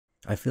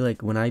I feel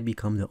like when I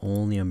become the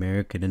only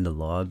American in the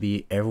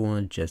lobby,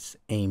 everyone just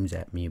aims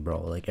at me, bro.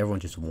 Like,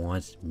 everyone just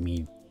wants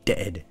me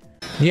dead.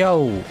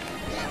 Yo!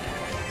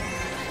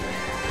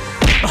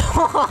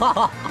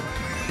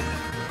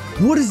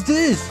 What is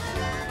this?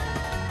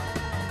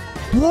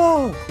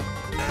 Whoa!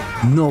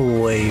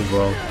 No way,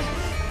 bro.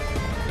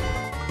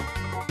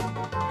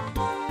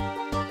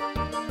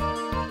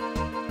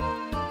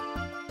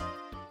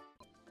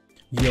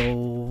 Yo,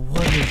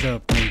 what is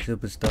up, MK8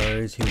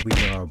 superstars? Here we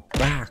are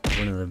back with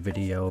another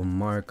video,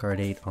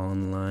 MK8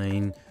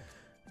 Online.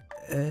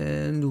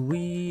 And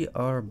we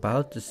are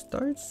about to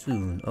start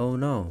soon. Oh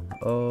no,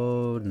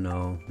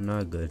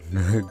 not good,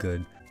 not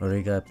good. Well,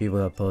 we got people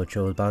that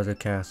chose Bowser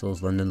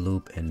Castles, London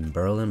Loop, and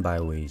Berlin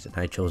Byways. And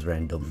I chose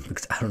random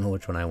because I don't know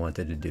which one I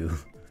wanted to do.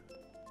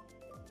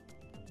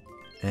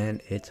 And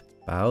it's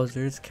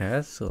Bowser's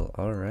Castle.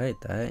 Alright,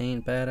 that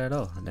ain't bad at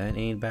all. That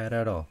ain't bad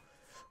at all.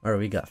 Alright,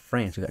 we got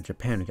France, we got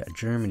Japan, we got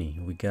Germany,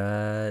 we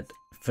got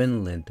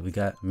Finland, we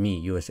got me,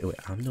 USA. Wait,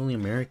 I'm the only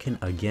American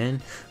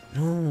again?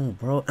 No,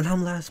 bro. And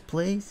I'm last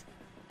place?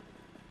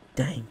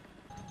 Dang.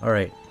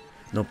 Alright,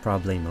 no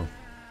problemo.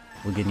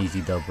 We'll get an easy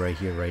dub right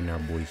here, right now,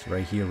 boys.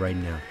 Right here, right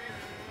now.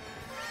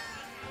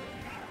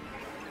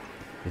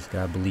 Just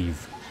gotta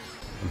believe.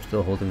 I'm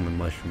still holding the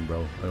mushroom,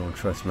 bro. I don't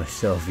trust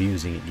myself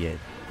using it yet.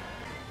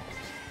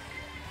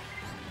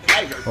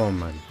 Oh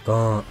my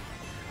god.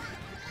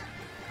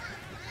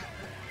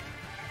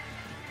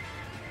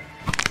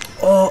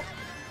 Oh!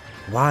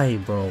 Why,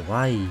 bro?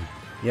 Why?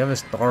 You have a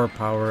star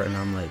power and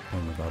I'm like, oh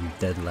my god, I'm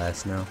dead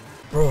last now.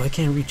 Bro, I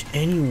can't reach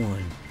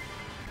anyone.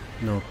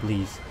 No,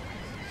 please.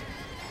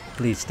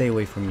 Please, stay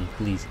away from me.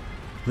 Please.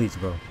 Please,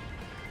 bro.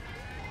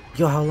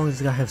 Yo, how long does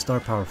this guy have star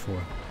power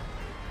for?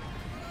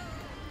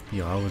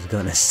 Yo, I was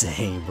gonna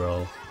say,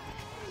 bro.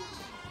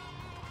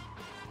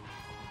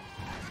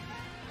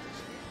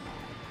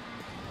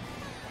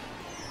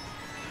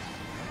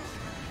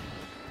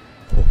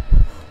 Oh,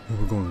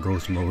 we're going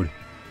ghost mode.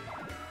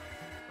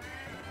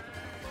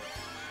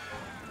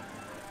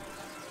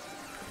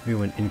 We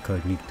went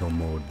incognito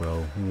mode,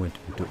 bro. We went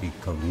into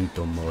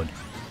incognito mode.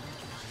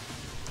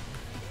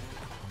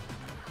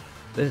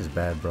 This is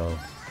bad, bro.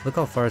 Look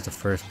how far is the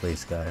first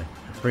place guy.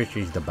 I'm pretty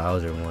sure he's the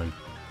Bowser one.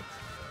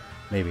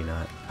 Maybe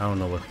not. I don't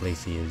know what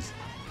place he is.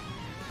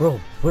 Bro,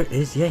 where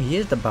is... Yeah, he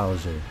is the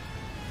Bowser.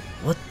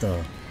 What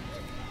the...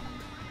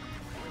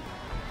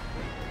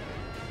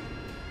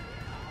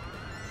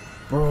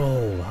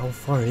 Bro, how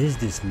far is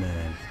this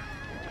man?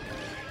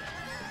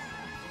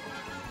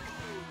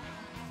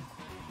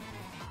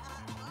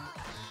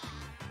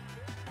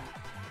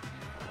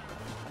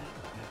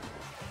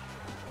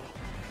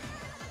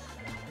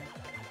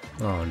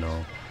 Oh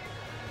no.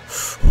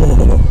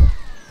 Oh.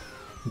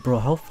 Bro,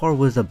 how far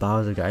was the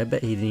Bowser guy? I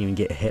bet he didn't even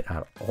get hit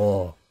at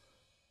all.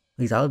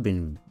 At least I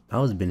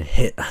was been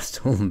hit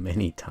so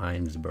many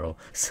times, bro.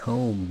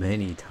 So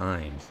many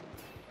times.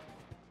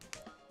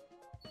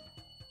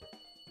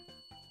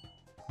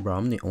 Bro,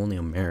 I'm the only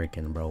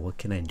American, bro. What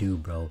can I do,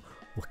 bro?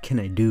 What can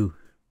I do?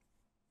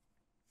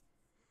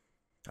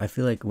 I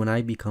feel like when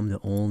I become the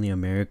only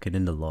American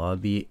in the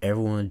lobby,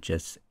 everyone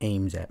just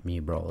aims at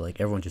me, bro.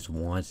 Like, everyone just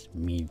wants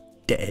me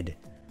dead.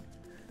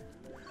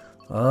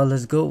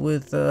 Let's go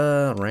with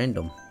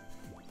random.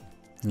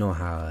 Know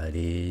how it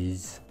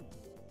is.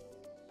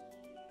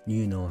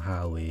 You know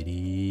how it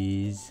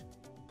is.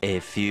 A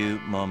few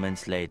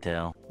moments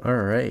later.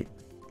 Alright,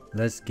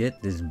 let's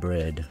get this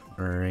bread.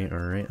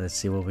 Alright, let's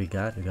see what we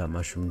got. We got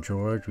Mushroom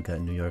George, we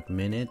got New York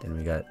Minute, and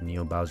we got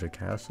Neo Bowser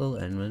Castle,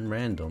 and then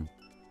random.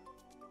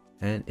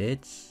 And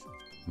it's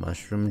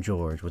Mushroom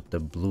George with the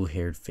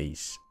blue-haired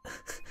face.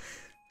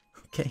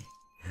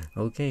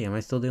 Okay, am I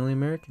still the only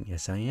American?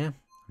 Yes, I am.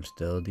 I'm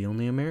still the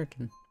only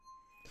American.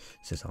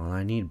 This is all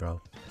I need,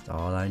 bro. It's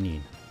all I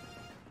need.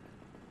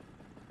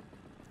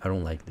 I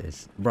don't like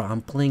this. Bro,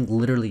 I'm playing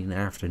literally in the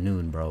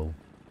afternoon, bro.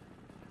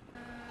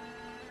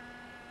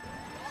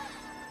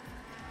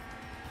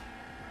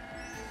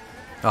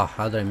 Oh,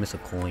 how did I miss a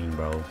coin,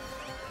 bro?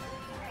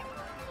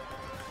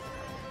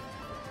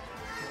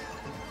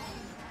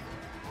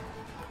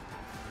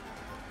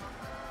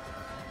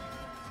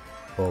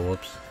 Oh,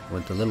 whoops.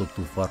 Went a little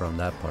too far on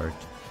that part.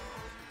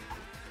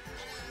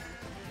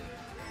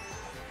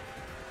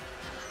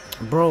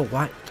 Bro,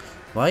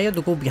 why you have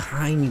to go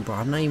behind me, bro?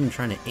 I'm not even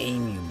trying to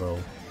aim you, bro.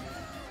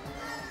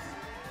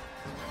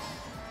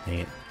 Dang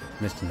it.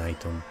 Missed an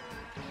item.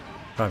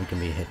 Probably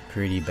gonna be hit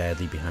pretty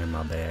badly behind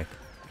my back.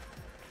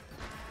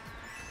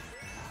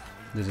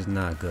 This is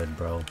not good,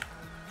 bro.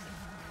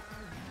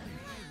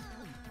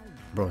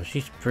 Bro,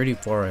 she's pretty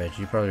far ahead.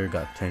 She probably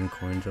got 10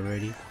 coins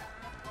already.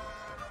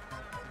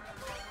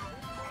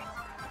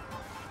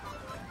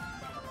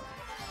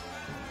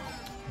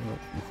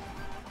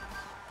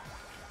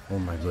 Oh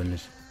my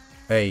goodness.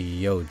 Hey,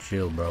 yo,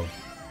 chill, bro.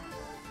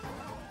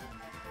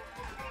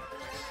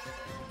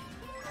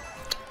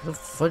 What the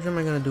fudge am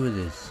I gonna do with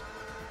this?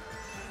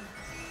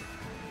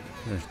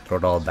 I'm gonna throw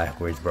it all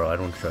backwards, bro. I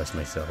don't trust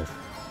myself.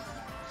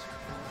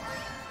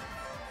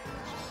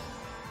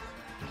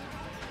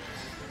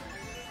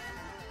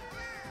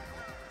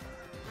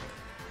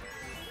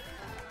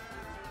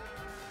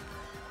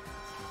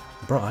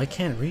 Bro, I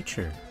can't reach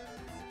her.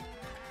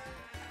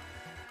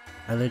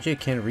 I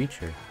legit can't reach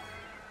her.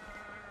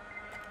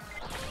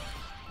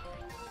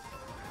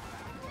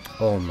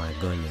 Oh my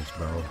goodness,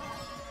 bro.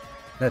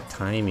 That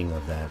timing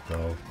of that,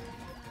 bro.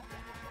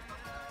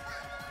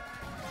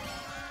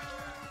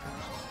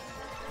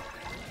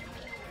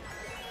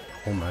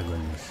 Oh my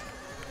goodness.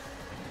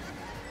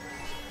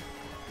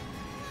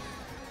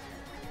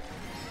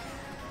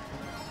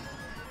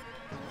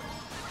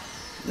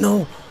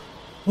 No!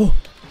 Oh!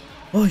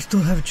 Oh, I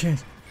still have a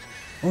chance.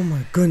 Oh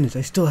my goodness,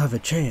 I still have a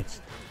chance.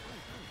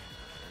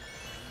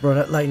 Bro,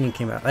 that lightning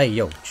came out. Hey,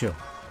 yo, chill.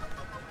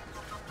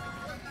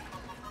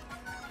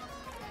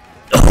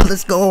 Oh,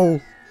 let's go!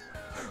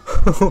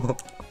 I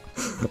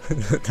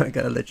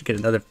gotta let you get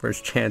another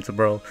first chance,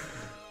 bro.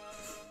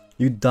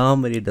 You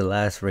dominated the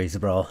last race,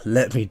 bro.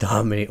 Let me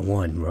dominate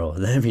one, bro.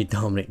 Let me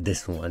dominate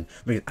this one.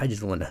 Because I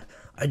just wanna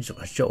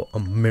show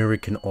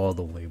American all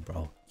the way,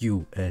 bro.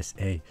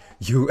 USA.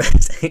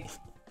 USA.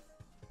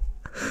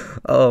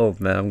 Oh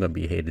man, I'm gonna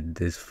be hated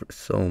this for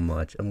so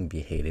much. I'm gonna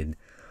be hated.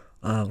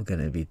 I'm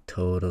gonna be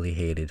totally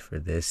hated for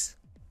this.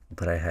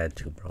 But I had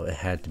to, bro. It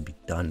had to be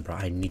done, bro.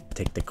 I need to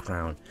take the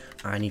crown.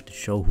 I need to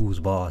show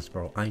who's boss,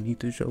 bro. I need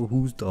to show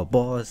who's the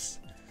boss.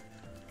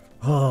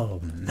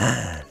 Oh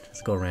man.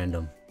 Let's go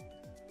random.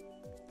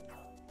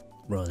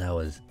 Bro, that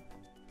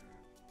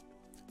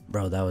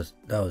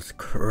was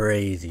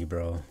crazy,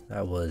 bro.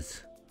 That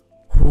was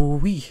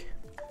whoo-wee.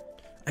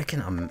 I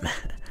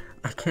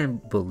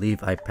can't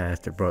believe I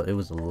passed it, bro. It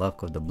was the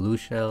luck of the blue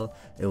shell.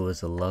 It was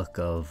the luck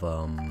of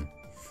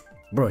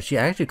bro, she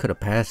actually could have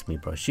passed me,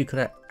 bro. She could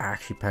have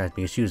actually passed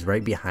me. She was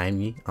right behind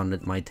me on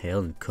my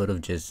tail and could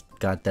have just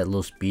got that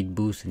little speed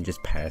boost and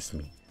just passed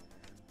me.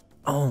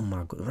 Oh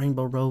my god,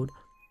 Rainbow Road.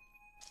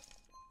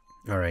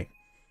 Alright.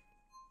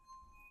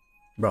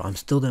 Bro, I'm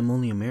still the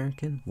only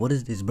American? What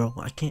is this, bro?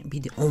 I can't be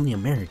the only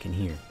American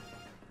here.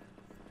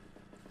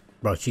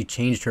 Bro, she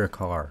changed her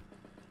car.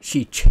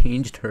 She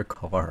changed her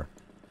car.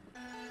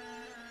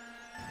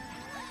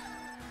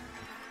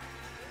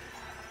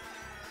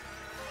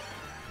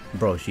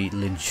 Bro, she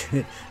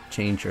legit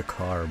changed her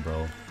car,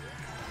 bro.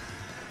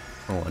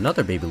 Oh,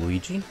 another baby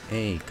Luigi?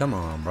 Hey, come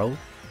on, bro.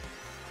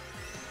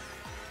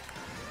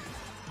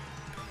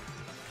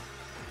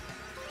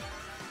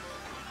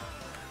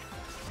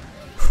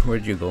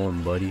 Where'd you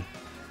going, buddy?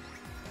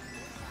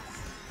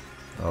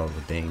 Oh,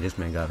 dang, this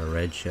man got a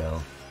red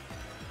shell.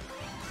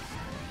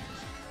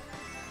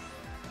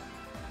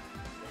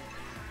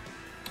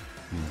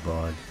 Oh,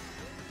 God.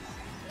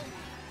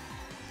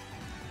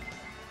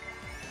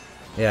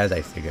 Yeah, as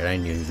I figured, I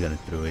knew he was gonna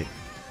throw it.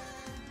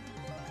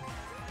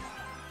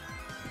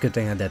 Good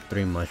thing I had that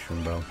 3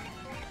 mushroom, bro.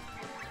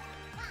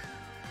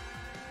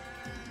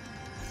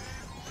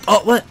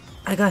 Oh, what?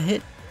 I got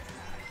hit.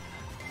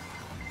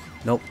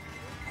 Nope.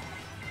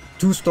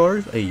 2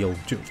 stars? Hey, yo,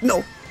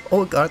 no!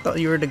 Oh god, I thought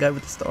you were the guy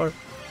with the star.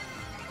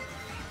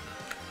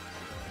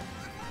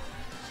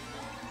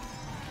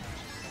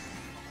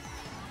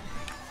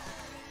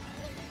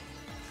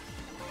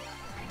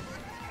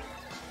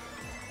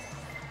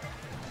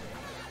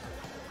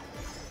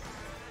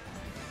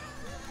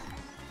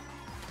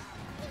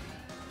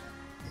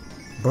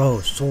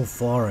 Bro, so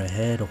far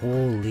ahead.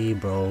 Holy,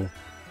 bro.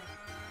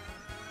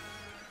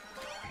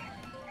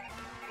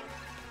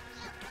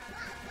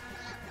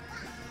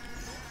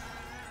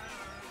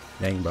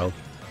 Dang, bro.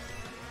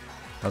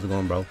 How's it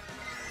going, bro?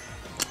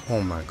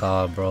 Oh my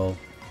god, bro.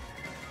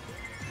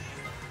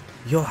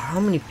 Yo, how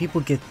many people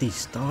get these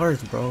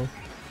stars, bro?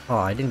 Oh,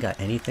 I didn't got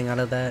anything out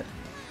of that.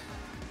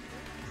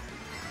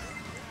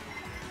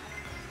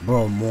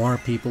 Bro, more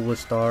people with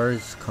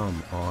stars?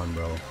 Come on,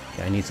 bro.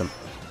 Okay, I need some...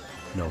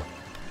 No.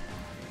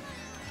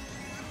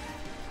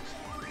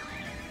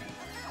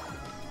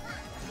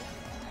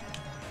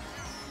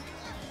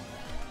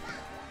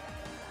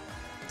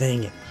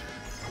 Dang it.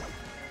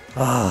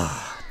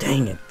 Ah,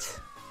 dang it.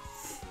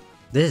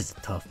 This is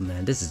tough,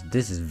 man. This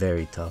is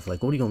very tough.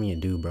 Like, what do you want me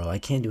to do, bro? I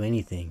can't do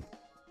anything.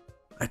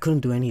 I couldn't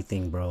do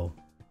anything, bro.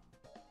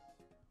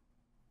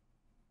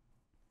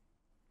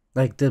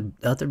 Like, the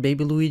other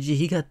baby Luigi,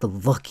 he got the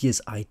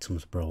luckiest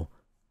items, bro.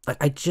 Like,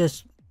 I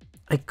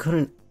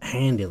couldn't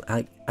handle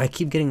it. I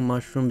keep getting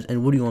mushrooms,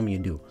 and what do you want me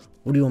to do?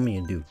 What do you want me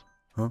to do?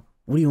 Huh?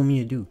 What do you want me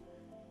to do?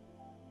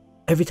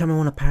 Every time I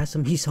want to pass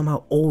him, he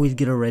somehow always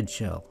get a red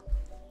shell.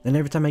 And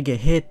every time I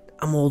get hit,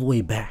 I'm all the way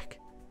back.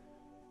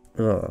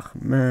 Ugh,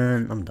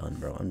 man, I'm done,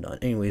 bro. I'm done.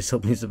 Anyways,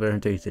 hope you better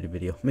until you see the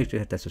video. Make sure you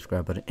hit that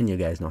subscribe button, and you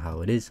guys know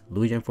how it is.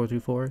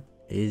 LuigiN434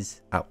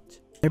 is out.